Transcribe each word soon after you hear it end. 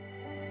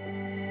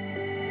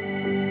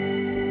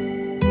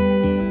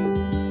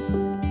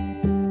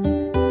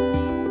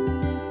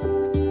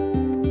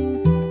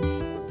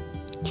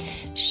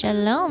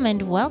Shalom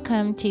and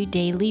welcome to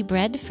Daily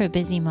Bread for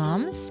Busy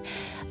Moms,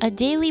 a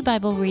daily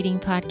Bible reading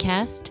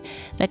podcast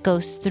that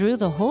goes through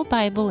the whole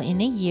Bible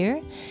in a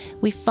year.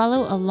 We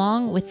follow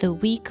along with the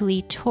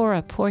weekly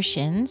Torah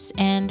portions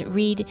and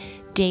read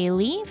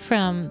daily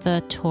from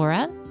the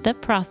Torah, the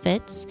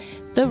prophets,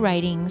 the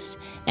writings,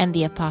 and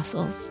the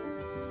apostles.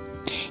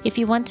 If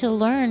you want to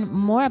learn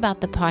more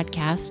about the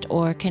podcast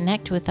or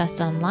connect with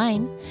us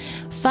online,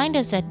 find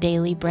us at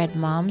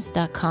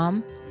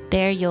dailybreadmoms.com.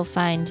 There you'll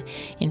find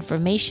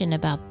information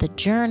about the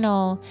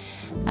journal,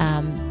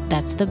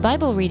 that's the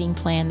Bible reading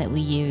plan that we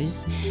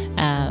use,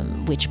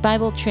 which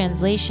Bible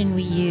translation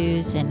we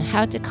use, and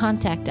how to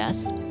contact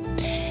us.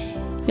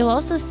 You'll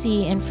also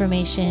see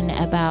information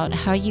about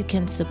how you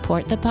can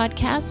support the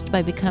podcast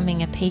by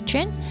becoming a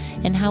patron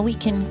and how we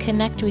can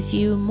connect with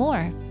you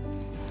more.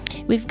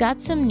 We've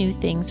got some new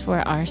things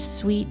for our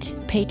sweet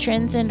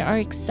patrons and are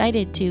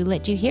excited to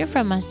let you hear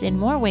from us in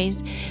more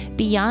ways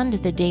beyond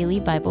the daily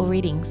Bible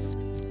readings.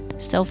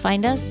 So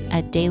find us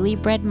at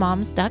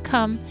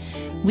dailybreadmoms.com.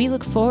 We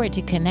look forward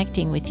to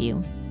connecting with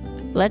you.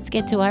 Let's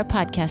get to our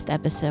podcast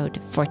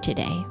episode for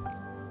today.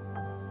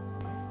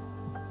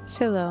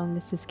 Shalom,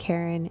 this is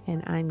Karen,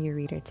 and I'm your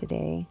reader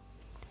today.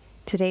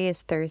 Today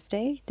is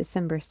Thursday,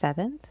 December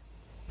 7th.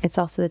 It's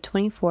also the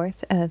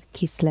 24th of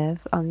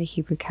Kislev on the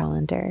Hebrew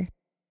calendar,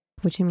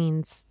 which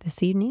means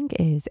this evening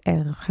is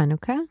Erev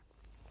Hanukkah,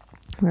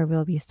 where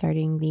we'll be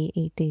starting the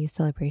 8-day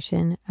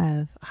celebration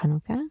of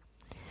Hanukkah.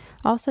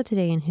 Also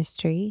today in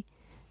history,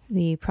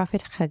 the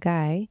prophet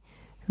Haggai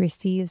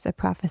receives a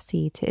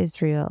prophecy to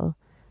Israel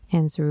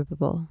and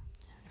Zerubbabel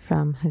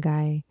from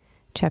Haggai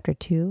chapter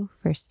 2,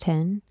 verse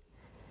 10.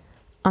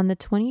 On the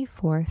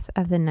 24th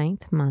of the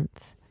 9th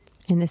month,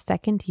 in the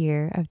second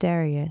year of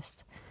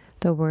Darius,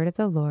 the word of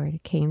the Lord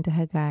came to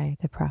Haggai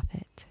the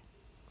prophet.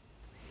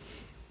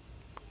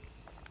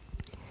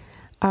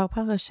 Our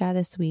parasha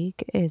this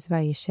week is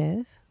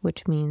Vayishev,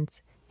 which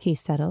means he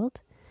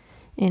settled.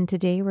 And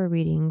today we're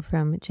reading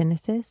from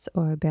Genesis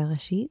or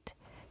Bereshit,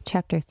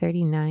 chapter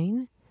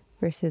 39,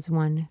 verses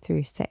 1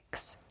 through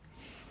 6.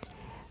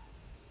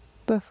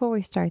 Before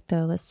we start,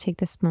 though, let's take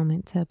this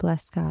moment to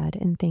bless God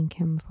and thank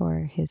Him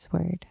for His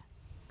word.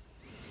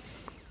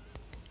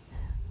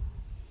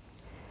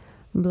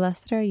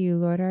 Blessed are you,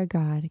 Lord our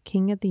God,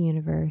 King of the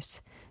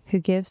universe, who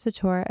gives the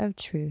Torah of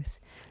truth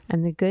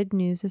and the good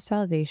news of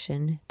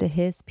salvation to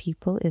His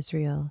people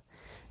Israel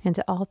and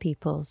to all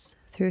peoples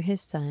through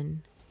His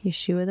Son,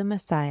 Yeshua the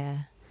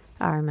Messiah,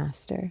 our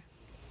Master.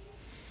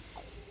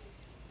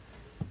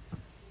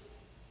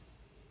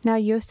 Now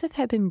Yosef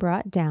had been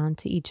brought down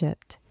to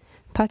Egypt.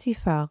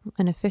 Potiphar,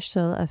 an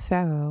official of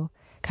Pharaoh,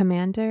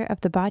 commander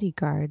of the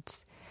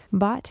bodyguards,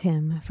 bought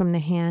him from the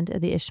hand of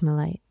the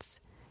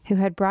Ishmaelites, who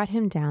had brought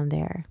him down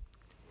there.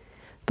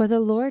 But the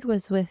Lord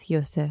was with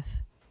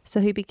Yosef, so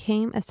he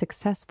became a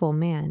successful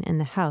man in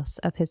the house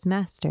of his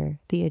master,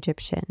 the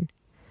Egyptian.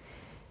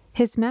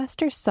 His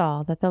master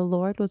saw that the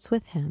Lord was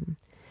with him,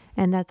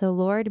 and that the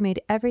Lord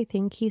made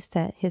everything he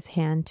set his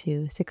hand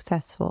to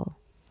successful.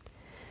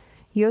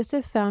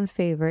 Yosef found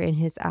favor in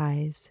his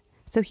eyes,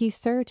 so he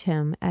served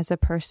him as a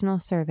personal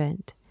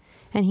servant,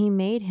 and he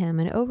made him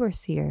an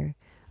overseer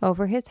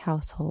over his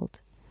household.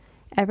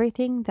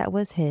 Everything that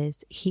was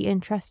his he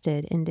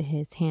entrusted into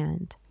his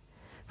hand,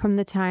 from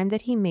the time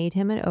that he made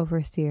him an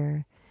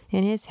overseer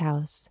in his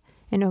house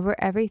and over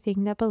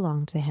everything that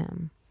belonged to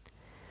him.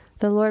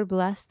 The Lord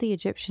blessed the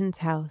Egyptian's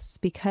house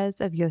because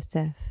of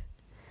Yosef.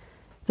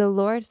 The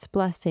Lord's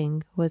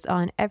blessing was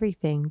on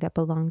everything that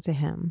belonged to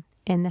him,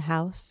 in the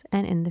house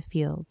and in the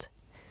field.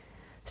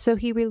 So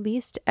he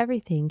released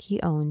everything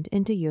he owned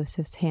into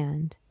Yosef's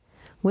hand.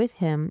 With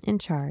him in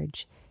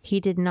charge,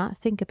 he did not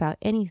think about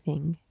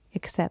anything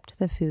except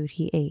the food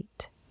he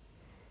ate.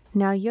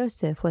 Now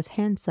Yosef was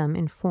handsome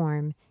in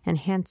form and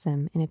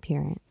handsome in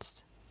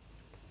appearance.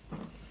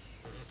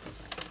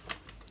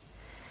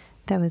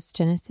 That was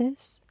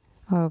Genesis,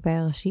 or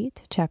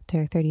Bereshit,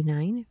 chapter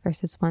 39,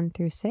 verses 1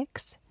 through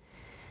 6.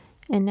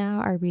 And now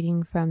our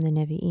reading from the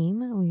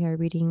Nevi'im. We are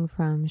reading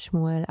from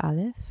Shmuel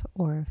Aleph,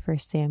 or 1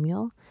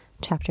 Samuel,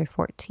 chapter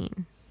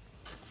 14.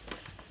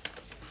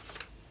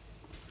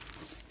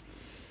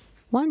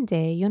 One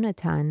day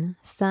Yonatan,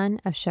 son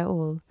of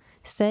Shaul,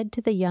 said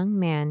to the young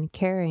man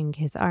carrying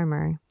his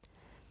armor,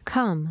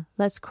 "Come,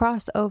 let's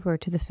cross over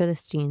to the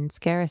Philistines'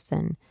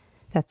 garrison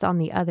that's on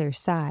the other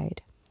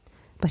side."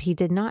 But he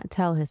did not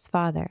tell his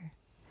father.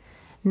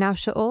 Now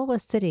Shaul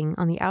was sitting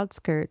on the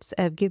outskirts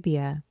of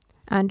Gibeah,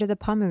 under the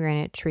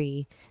pomegranate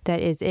tree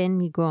that is in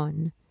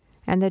Migron,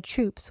 and the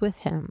troops with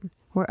him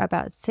were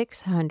about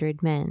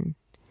 600 men.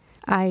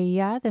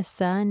 Ahiah the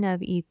son of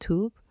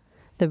Itub,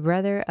 the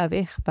brother of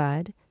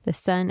Ichbad, the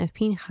son of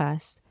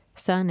Pinchas,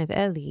 son of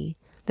Eli,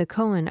 the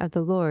Cohen of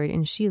the Lord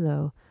in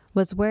Shiloh,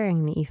 was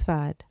wearing the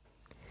ephod.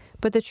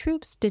 But the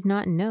troops did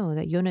not know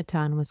that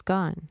Yonatan was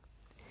gone.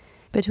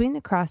 Between the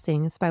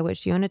crossings by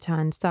which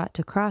Yonatan sought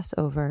to cross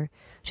over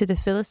to the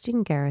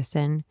Philistine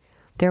garrison,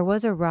 there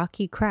was a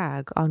rocky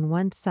crag on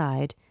one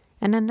side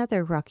and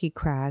another rocky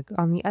crag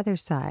on the other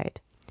side.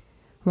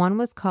 One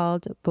was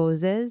called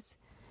Bozez,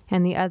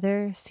 and the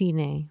other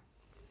Sinai.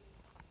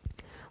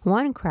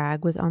 One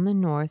crag was on the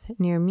north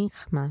near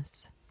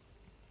Michmas,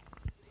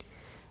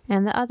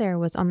 and the other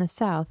was on the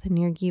south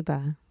near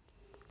Geba.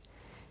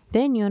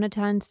 Then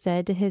Yonatan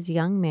said to his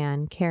young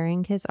man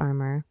carrying his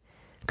armor,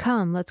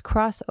 "Come, let's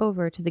cross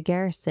over to the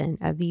garrison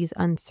of these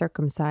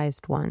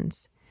uncircumcised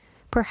ones.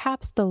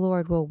 Perhaps the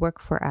Lord will work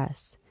for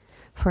us,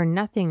 for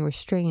nothing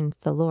restrains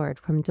the Lord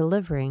from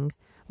delivering,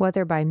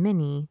 whether by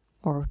many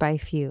or by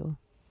few."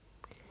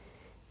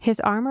 His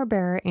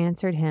armor-bearer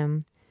answered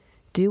him,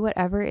 "Do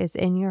whatever is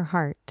in your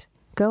heart.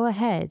 Go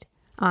ahead,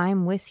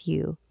 I'm with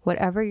you,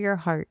 whatever your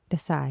heart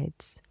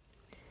decides."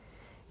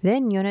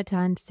 Then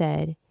Yonatan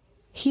said,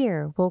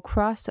 "Here, we'll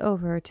cross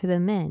over to the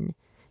men,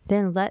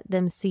 then let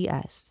them see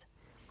us.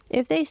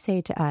 If they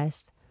say to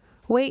us,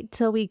 'Wait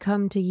till we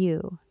come to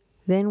you,'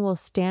 then we'll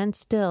stand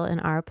still in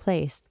our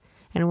place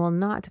and will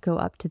not go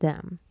up to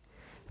them.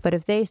 But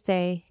if they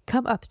say,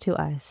 'Come up to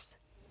us,'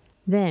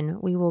 then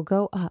we will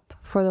go up,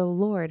 for the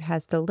Lord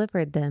has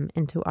delivered them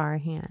into our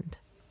hand.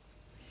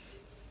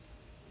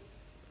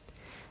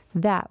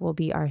 That will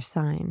be our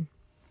sign."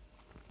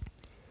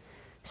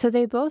 So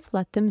they both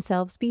let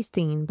themselves be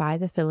seen by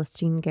the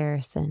Philistine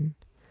garrison.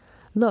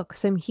 "Look,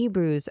 some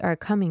Hebrews are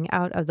coming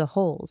out of the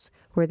holes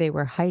where they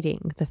were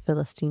hiding," the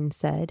Philistines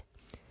said.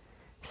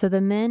 So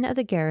the men of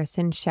the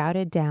garrison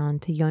shouted down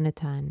to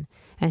Yonatan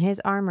and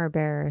his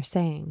armor-bearer,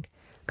 saying,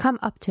 "Come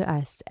up to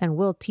us, and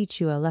we'll teach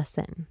you a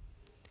lesson."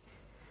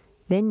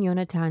 Then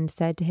Yonatan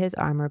said to his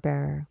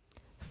armor-bearer,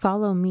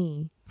 "Follow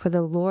me, for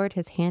the Lord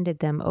has handed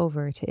them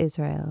over to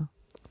Israel."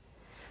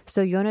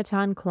 So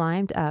Yonatan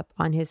climbed up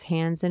on his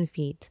hands and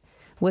feet,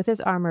 with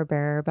his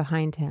armor-bearer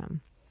behind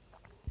him.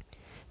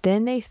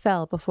 Then they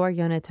fell before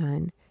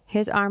Yonatan.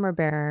 His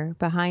armor-bearer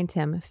behind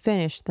him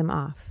finished them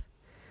off.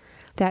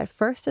 That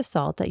first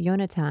assault that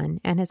Yonatan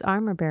and his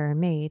armor-bearer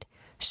made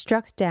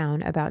struck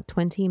down about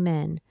 20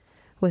 men,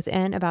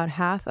 within about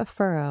half a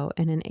furrow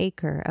in an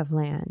acre of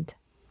land.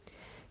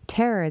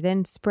 Terror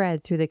then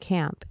spread through the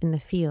camp in the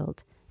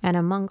field and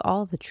among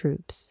all the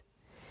troops.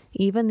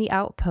 Even the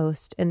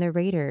outpost and the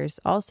raiders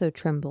also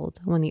trembled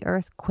when the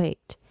earth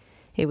quaked.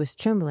 It was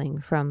trembling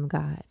from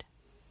God.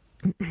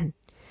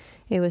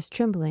 It was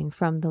trembling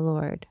from the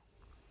Lord.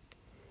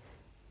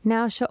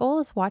 Now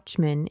Shaul's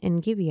watchmen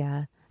in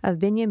Gibeah of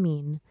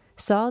Benjamin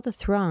saw the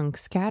throng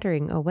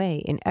scattering away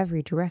in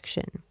every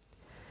direction.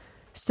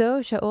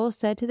 So Shaul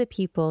said to the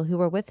people who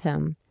were with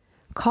him,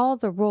 "Call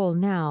the roll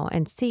now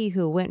and see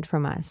who went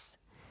from us."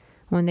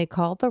 When they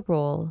called the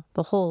roll,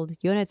 behold,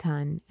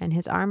 Yonatan and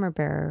his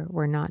armor-bearer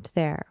were not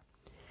there.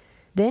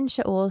 Then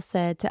Shaul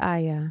said to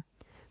Aiah,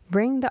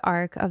 "Bring the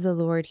ark of the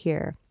Lord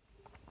here."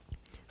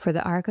 For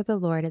the ark of the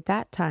Lord at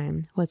that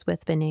time was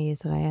with Bnei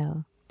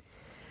Israel.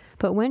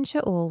 But when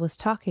Shaul was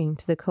talking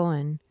to the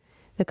Cohen,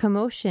 the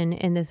commotion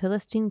in the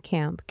Philistine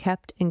camp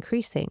kept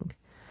increasing.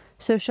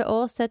 So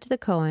Shaul said to the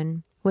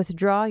Cohen,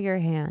 "Withdraw your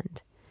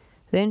hand."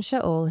 Then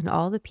Shaul and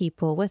all the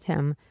people with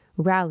him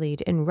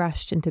rallied and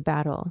rushed into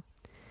battle.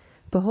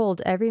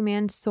 Behold, every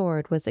man's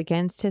sword was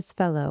against his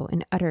fellow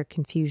in utter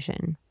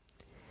confusion.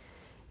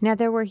 Now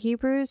there were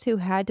Hebrews who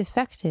had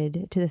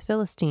defected to the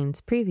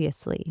Philistines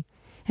previously,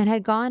 and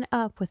had gone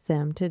up with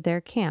them to their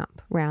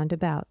camp round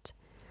about.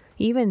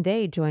 Even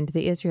they joined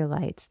the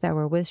Israelites that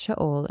were with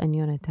Shaul and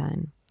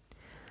Yonatan.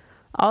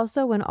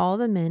 Also when all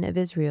the men of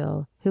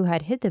Israel, who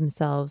had hid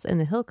themselves in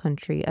the hill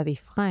country of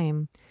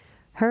Ephraim,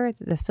 heard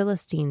that the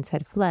Philistines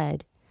had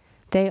fled,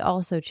 they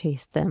also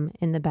chased them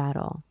in the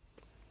battle.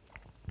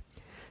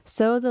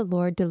 So the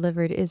Lord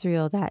delivered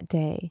Israel that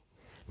day.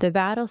 The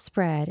battle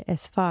spread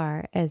as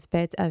far as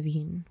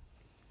Bet-Aven.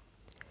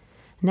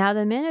 Now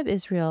the men of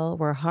Israel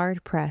were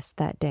hard-pressed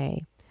that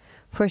day,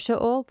 for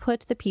Shaul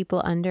put the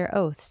people under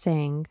oath,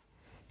 saying,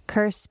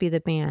 "Cursed be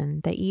the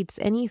man that eats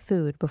any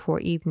food before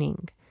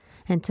evening,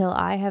 until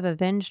I have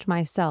avenged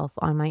myself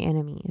on my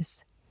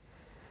enemies."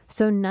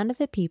 So none of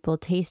the people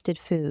tasted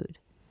food.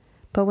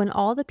 But when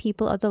all the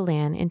people of the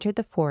land entered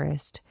the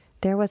forest,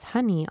 there was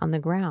honey on the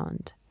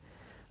ground.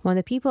 When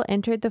the people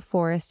entered the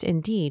forest,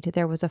 indeed,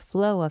 there was a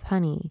flow of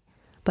honey,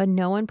 but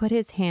no one put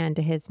his hand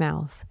to his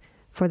mouth,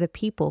 for the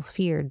people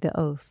feared the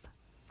oath.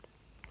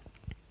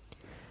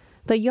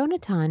 But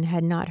Yonatan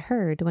had not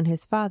heard when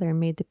his father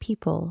made the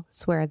people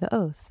swear the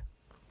oath.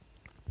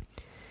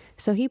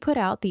 So he put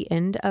out the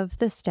end of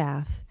the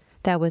staff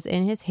that was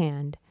in his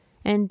hand,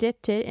 and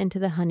dipped it into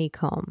the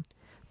honeycomb,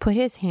 put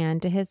his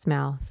hand to his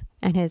mouth,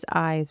 and his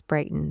eyes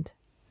brightened.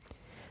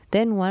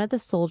 Then one of the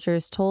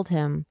soldiers told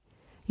him,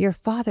 "Your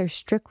father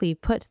strictly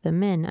put the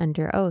men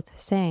under oath,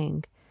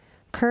 saying,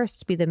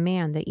 'Cursed be the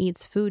man that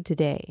eats food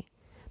today,'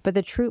 but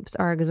the troops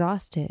are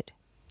exhausted."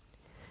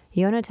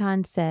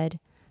 Yonatan said,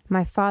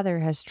 "My father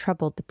has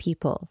troubled the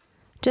people.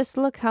 Just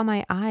look how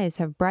my eyes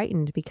have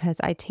brightened because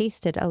I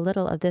tasted a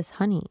little of this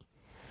honey.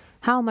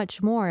 How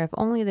much more if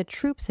only the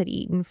troops had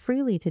eaten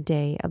freely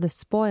today of the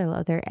spoil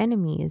of their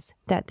enemies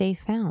that they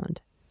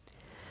found?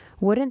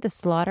 Wouldn't the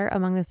slaughter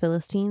among the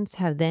Philistines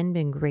have then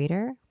been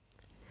greater?"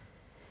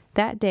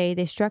 That day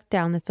they struck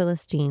down the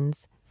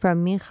Philistines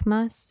from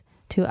Michmas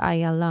to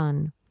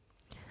Ayalon.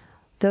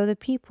 though the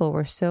people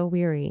were so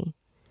weary.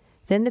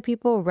 Then the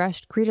people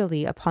rushed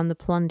greedily upon the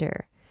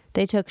plunder.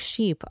 They took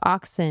sheep,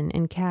 oxen,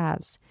 and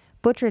calves,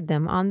 butchered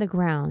them on the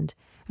ground,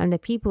 and the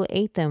people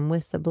ate them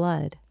with the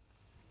blood.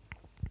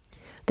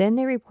 Then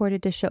they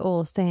reported to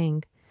Shaul,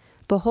 saying,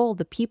 Behold,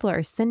 the people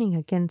are sinning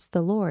against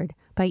the Lord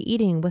by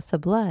eating with the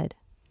blood.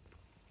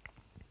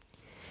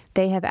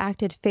 They have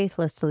acted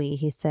faithlessly,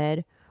 he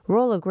said.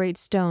 Roll a great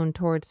stone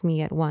towards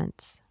me at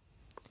once.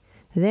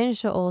 Then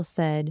Shaul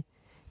said,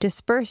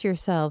 Disperse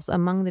yourselves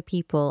among the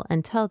people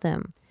and tell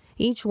them,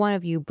 Each one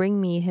of you bring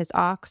me his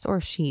ox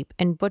or sheep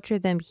and butcher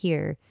them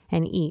here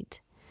and eat.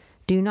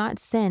 Do not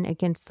sin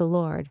against the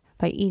Lord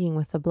by eating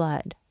with the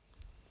blood.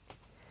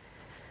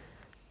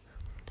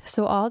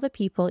 So all the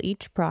people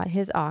each brought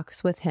his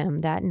ox with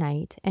him that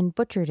night and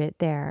butchered it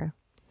there.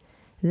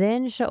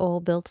 Then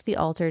Shaul built the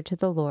altar to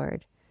the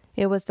Lord.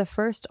 It was the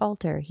first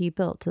altar he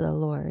built to the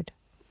Lord.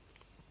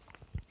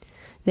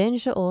 Then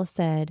Shaul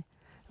said,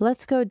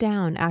 Let's go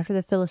down after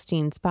the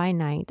Philistines by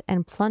night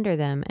and plunder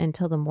them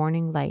until the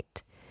morning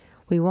light.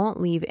 We won't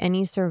leave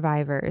any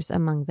survivors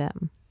among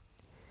them.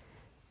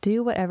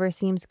 Do whatever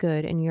seems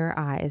good in your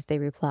eyes, they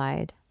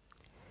replied.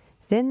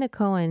 Then the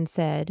Cohen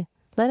said,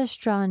 Let us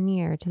draw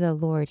near to the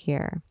Lord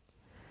here.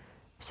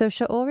 So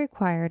Shaul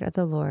required of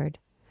the Lord,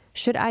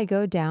 Should I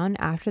go down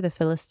after the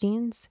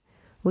Philistines?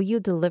 Will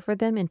you deliver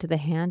them into the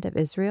hand of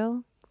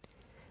Israel?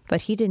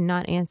 But he did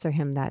not answer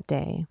him that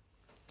day.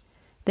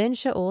 Then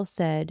Shaul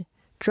said,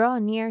 Draw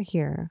near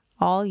here,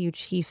 all you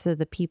chiefs of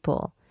the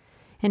people.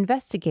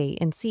 Investigate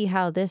and see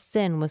how this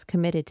sin was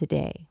committed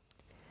today.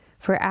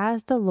 For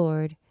as the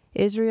Lord,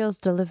 Israel's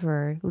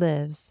deliverer,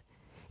 lives,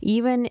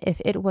 even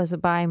if it was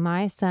by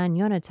my son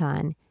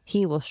Yonatan,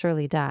 he will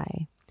surely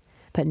die.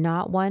 But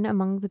not one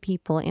among the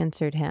people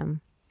answered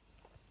him.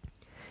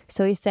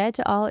 So he said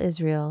to all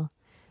Israel,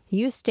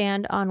 You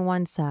stand on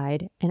one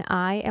side, and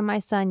I and my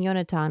son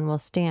Yonatan will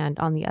stand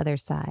on the other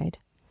side.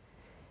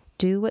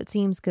 Do what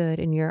seems good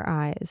in your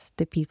eyes,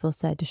 the people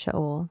said to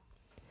Shaul.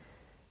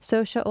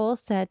 So Shaul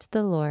said to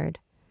the Lord,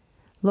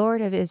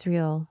 Lord of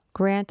Israel,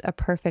 grant a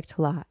perfect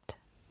lot.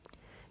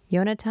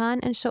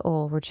 Yonatan and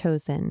Shaul were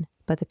chosen,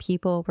 but the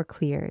people were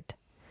cleared.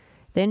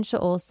 Then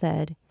Shaul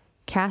said,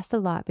 Cast the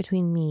lot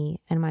between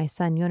me and my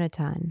son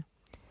Yonatan.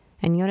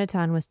 And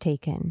Yonatan was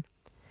taken.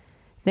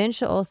 Then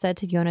Shaul said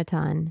to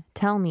Yonatan,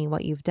 Tell me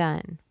what you've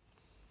done.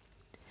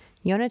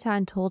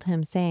 Yonatan told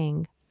him,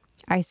 saying,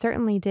 I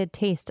certainly did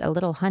taste a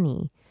little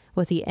honey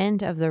with the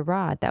end of the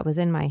rod that was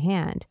in my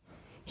hand.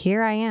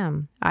 Here I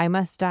am. I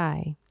must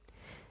die.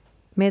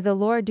 May the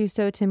Lord do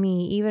so to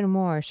me even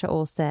more,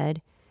 Shaul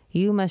said.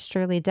 You must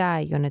surely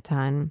die,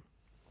 Yonatan.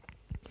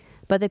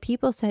 But the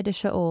people said to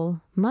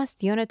Shaul, Must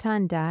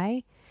Yonatan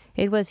die?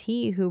 It was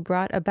he who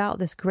brought about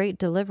this great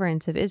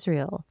deliverance of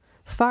Israel.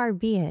 Far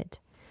be it.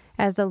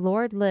 As the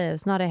Lord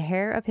lives, not a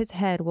hair of his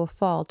head will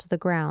fall to the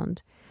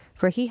ground,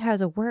 for he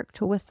has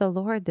worked with the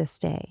Lord this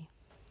day.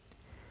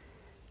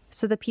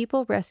 So the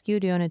people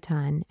rescued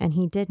Yonatan, and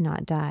he did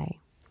not die.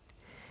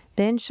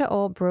 Then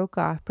Shaul broke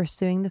off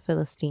pursuing the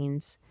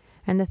Philistines,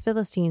 and the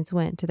Philistines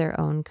went to their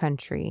own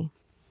country.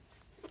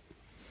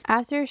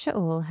 After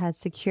Shaul had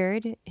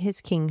secured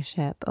his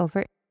kingship over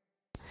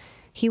Israel,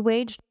 he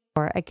waged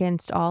war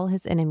against all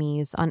his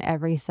enemies on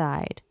every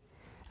side,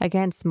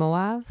 against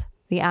Moab,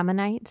 the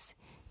Ammonites,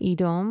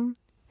 Edom,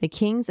 the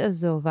kings of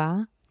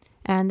Zobah,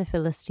 and the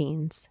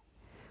Philistines.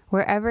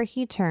 Wherever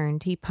he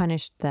turned, he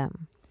punished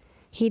them.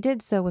 He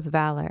did so with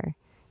valor,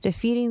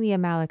 defeating the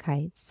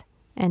Amalekites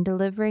and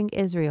delivering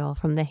Israel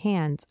from the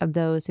hands of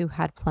those who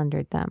had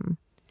plundered them.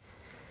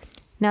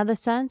 Now the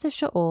sons of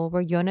Shaul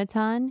were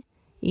Yonatan,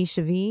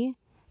 Ishvi,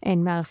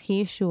 and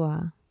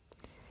Malchi-Shua.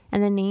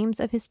 And the names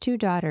of his 2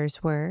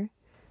 daughters were,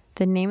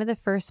 the name of the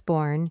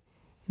firstborn,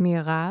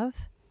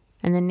 Mirav,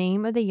 and the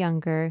name of the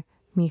younger,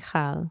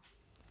 Michal.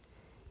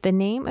 The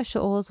name of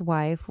Shaul's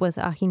wife was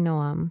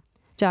Ahinoam,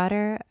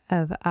 daughter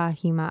of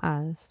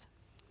Ahimaaz.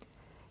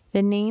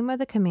 The name of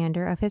the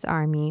commander of his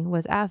army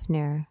was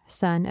Avner,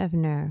 son of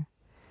Ner,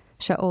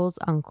 Shaul's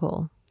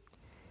uncle.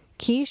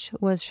 Kish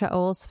was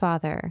Shaul's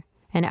father,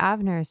 and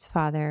Avner's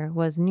father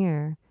was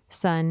Ner,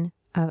 son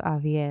of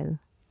Aviel.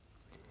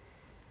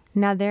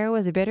 Now there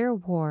was a bitter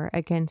war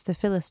against the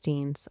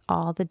Philistines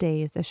all the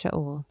days of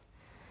Shaul.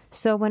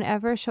 So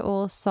whenever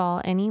Shaul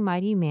saw any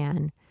mighty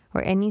man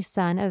or any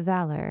son of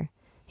valor,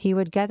 he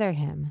would gather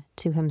him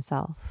to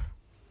himself.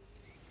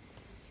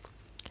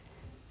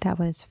 That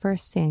was 1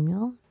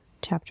 Samuel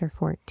chapter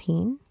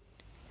 14.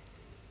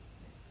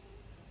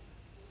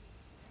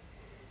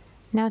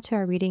 Now to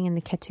our reading in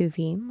the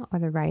Ketuvim, or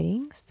the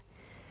writings.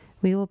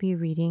 We will be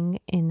reading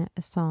in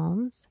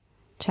Psalms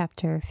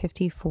chapter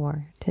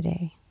 54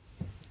 today.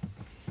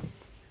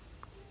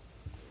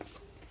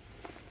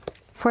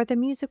 For the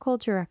musical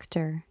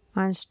director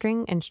on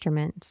string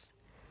instruments,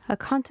 a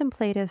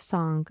contemplative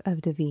song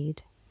of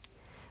David.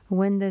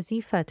 When the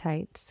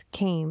Zephatites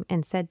came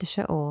and said to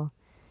Shaul,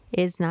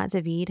 Is not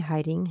David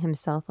hiding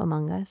himself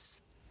among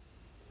us?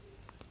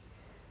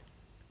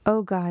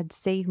 O God,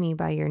 save me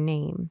by your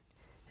name.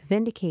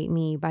 Vindicate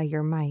me by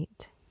your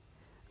might.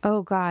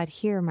 O God,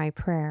 hear my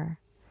prayer.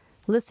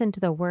 Listen to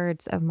the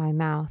words of my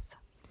mouth.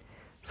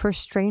 For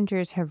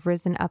strangers have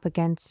risen up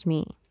against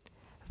me.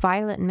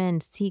 Violent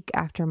men seek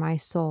after my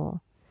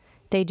soul.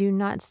 They do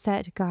not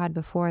set God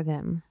before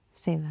them.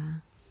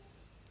 Selah.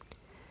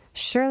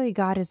 Surely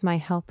God is my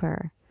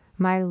helper.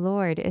 My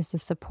Lord is the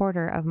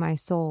supporter of my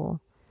soul.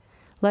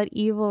 Let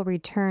evil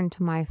return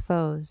to my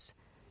foes.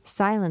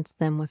 Silence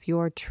them with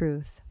your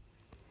truth.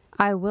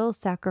 I will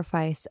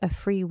sacrifice a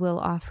free will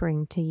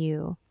offering to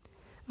you.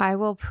 I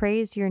will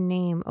praise your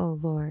name, O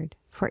Lord,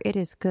 for it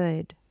is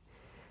good.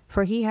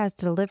 For he has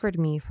delivered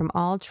me from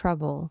all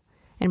trouble,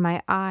 and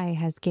my eye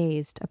has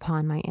gazed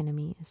upon my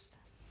enemies.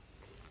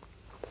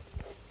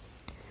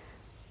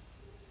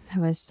 That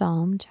was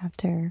Psalm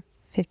chapter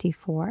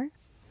 54.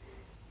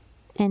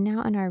 And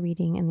now in our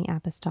reading in the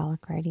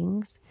Apostolic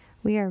Writings,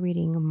 we are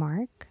reading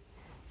Mark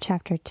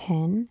chapter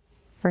 10,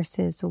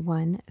 verses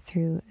 1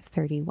 through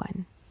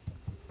 31.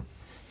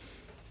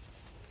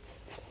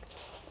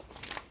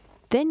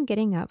 Then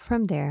getting up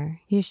from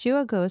there,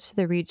 Yeshua goes to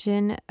the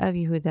region of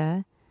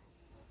Yehuda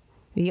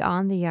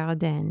beyond the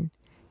Yarden.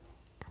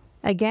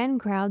 Again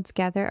crowds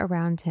gather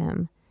around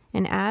him,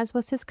 and as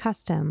was his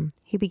custom,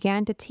 he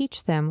began to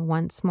teach them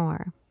once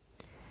more.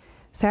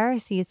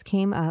 Pharisees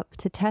came up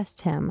to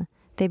test him.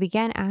 They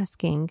began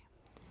asking,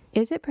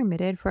 "Is it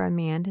permitted for a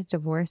man to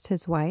divorce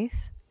his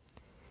wife?"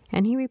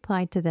 And he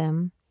replied to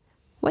them,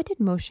 "What did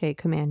Moshe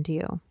command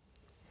you?"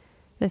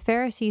 The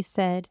Pharisees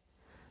said,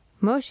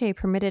 "Moshe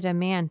permitted a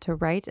man to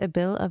write a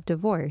bill of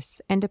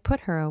divorce and to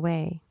put her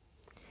away."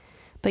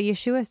 But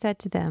Yeshua said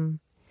to them,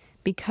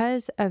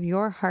 "Because of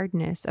your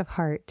hardness of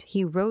heart,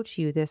 he wrote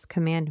you this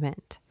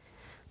commandment.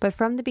 But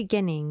from the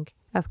beginning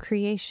of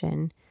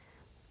creation,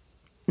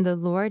 the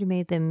Lord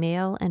made them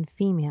male and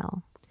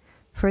female.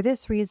 For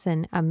this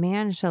reason, a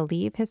man shall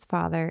leave his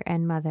father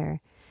and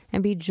mother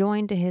and be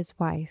joined to his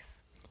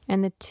wife,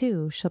 and the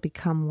two shall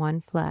become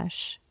one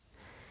flesh.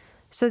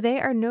 So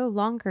they are no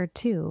longer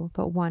two,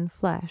 but one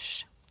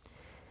flesh.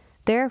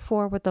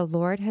 Therefore, what the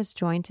Lord has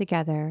joined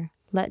together,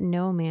 let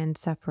no man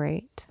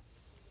separate."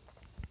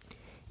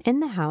 In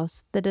the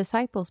house, the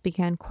disciples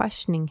began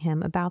questioning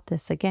him about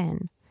this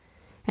again.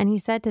 And he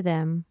said to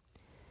them,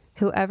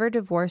 "Whoever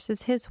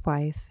divorces his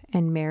wife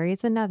and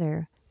marries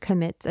another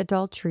commits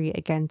adultery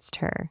against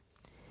her.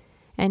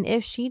 And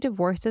if she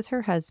divorces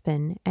her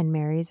husband and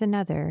marries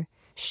another,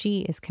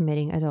 she is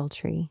committing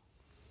adultery."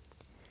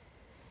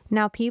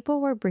 Now people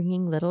were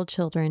bringing little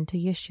children to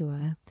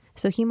Yeshua,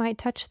 so he might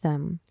touch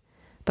them.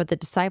 But the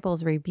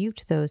disciples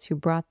rebuked those who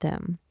brought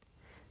them.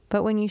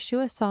 But when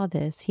Yeshua saw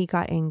this, he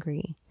got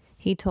angry.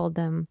 He told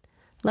them,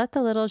 "Let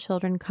the little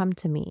children come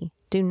to me.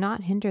 Do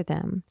not hinder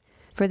them,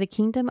 for the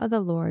kingdom of the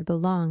Lord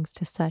belongs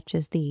to such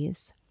as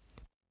these.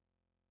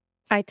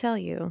 I tell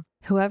you,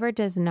 whoever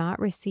does not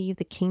receive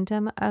the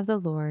kingdom of the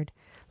Lord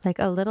like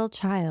a little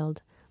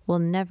child will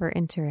never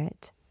enter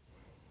it."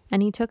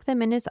 And he took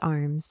them in his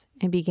arms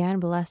and began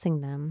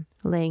blessing them,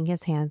 laying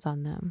his hands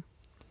on them.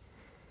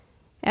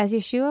 As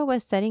Yeshua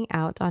was setting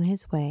out on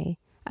his way,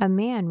 a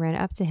man ran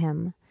up to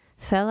him,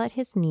 fell at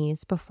his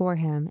knees before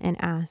him,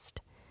 and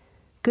asked,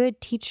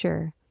 "Good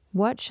teacher,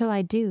 what shall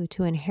I do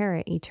to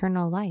inherit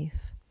eternal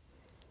life?"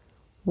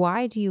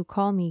 "Why do you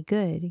call me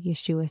good?"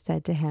 Yeshua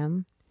said to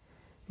him.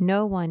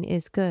 "No one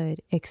is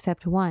good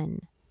except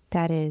one,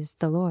 that is,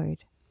 the Lord.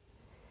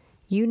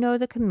 You know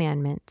the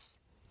commandments: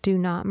 do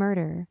not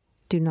murder,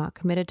 do not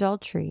commit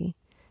adultery,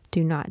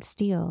 do not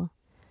steal,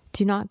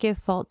 do not give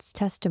false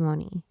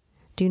testimony,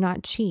 do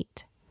not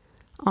cheat,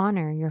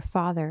 honor your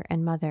father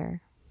and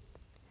mother."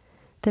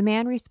 The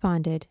man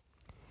responded,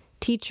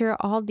 "Teacher,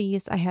 all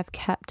these I have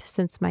kept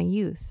since my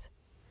youth."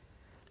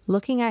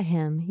 Looking at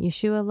him,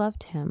 Yeshua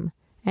loved him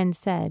and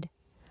said,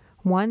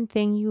 "One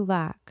thing you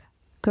lack.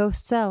 Go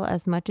sell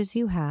as much as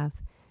you have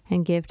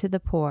and give to the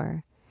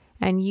poor,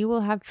 and you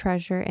will have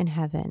treasure in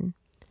heaven.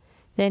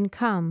 Then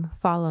come,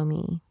 follow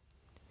me."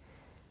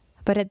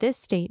 But at this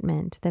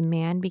statement, the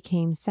man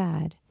became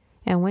sad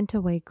and went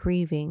away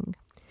grieving,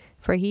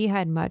 for he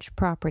had much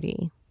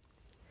property.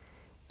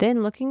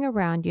 Then looking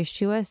around,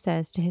 Yeshua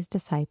says to his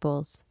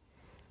disciples,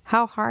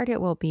 "How hard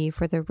it will be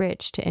for the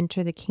rich to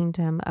enter the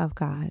kingdom of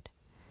God."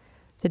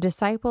 The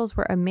disciples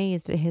were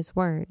amazed at his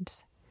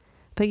words.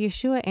 But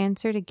Yeshua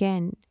answered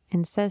again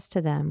and says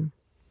to them,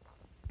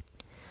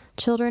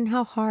 "Children,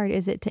 how hard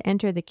is it to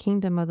enter the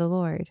kingdom of the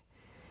Lord?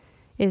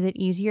 Is it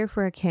easier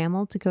for a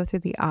camel to go through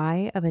the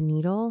eye of a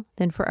needle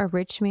than for a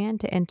rich man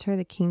to enter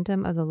the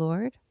kingdom of the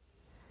Lord?"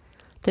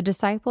 The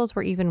disciples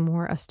were even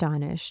more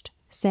astonished,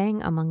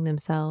 saying among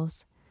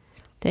themselves,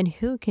 "Then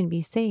who can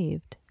be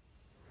saved?"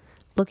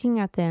 Looking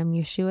at them,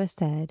 Yeshua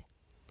said,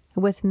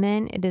 "With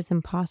men it is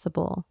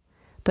impossible,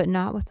 but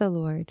not with the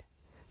Lord,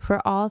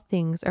 for all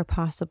things are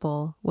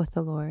possible with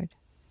the Lord."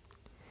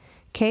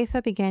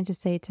 Kepha began to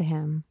say to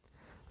him,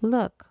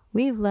 "Look,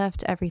 we've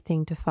left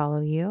everything to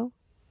follow you."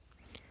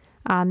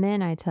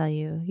 "Amen, I tell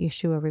you,"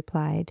 Yeshua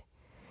replied,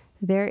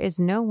 "there is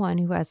no one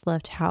who has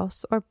left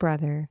house or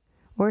brother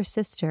or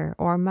sister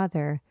or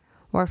mother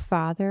or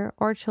father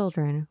or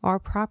children or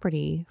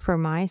property for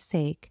my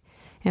sake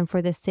and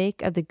for the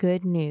sake of the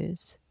good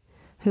news,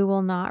 who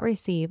will not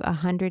receive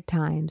 100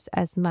 times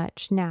as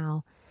much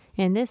now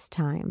in this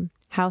time,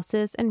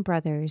 houses and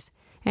brothers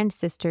and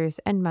sisters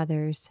and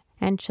mothers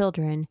and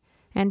children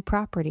and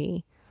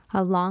property,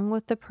 along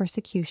with the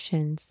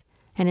persecutions,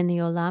 and in the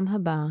Olam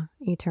Haba,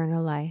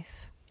 eternal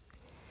life.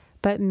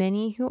 But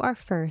many who are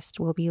first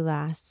will be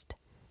last,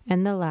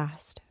 and the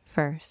last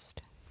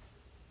first.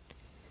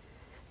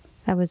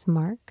 That was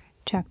Mark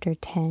chapter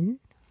 10,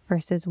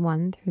 verses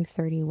 1 through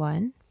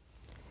 31.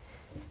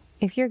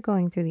 If you're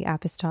going through the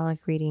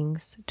apostolic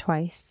readings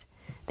twice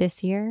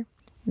this year,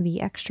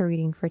 the extra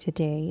reading for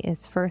today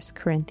is 1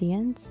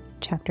 Corinthians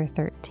chapter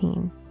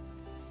 13.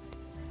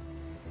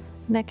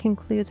 And that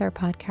concludes our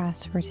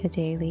podcast for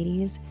today,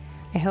 ladies.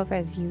 I hope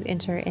as you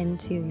enter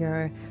into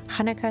your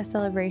Hanukkah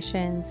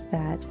celebrations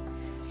that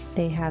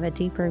they have a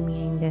deeper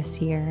meaning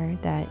this year,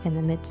 that in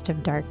the midst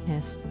of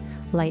darkness,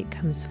 light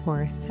comes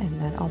forth, and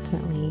that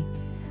ultimately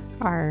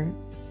our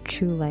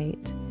true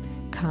light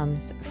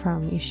comes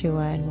from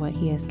Yeshua and what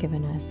he has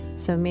given us.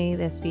 So may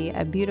this be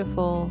a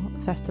beautiful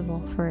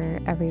festival for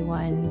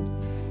everyone.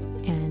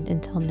 And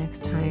until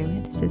next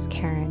time, this is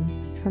Karen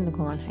from the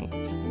Golan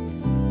Heights.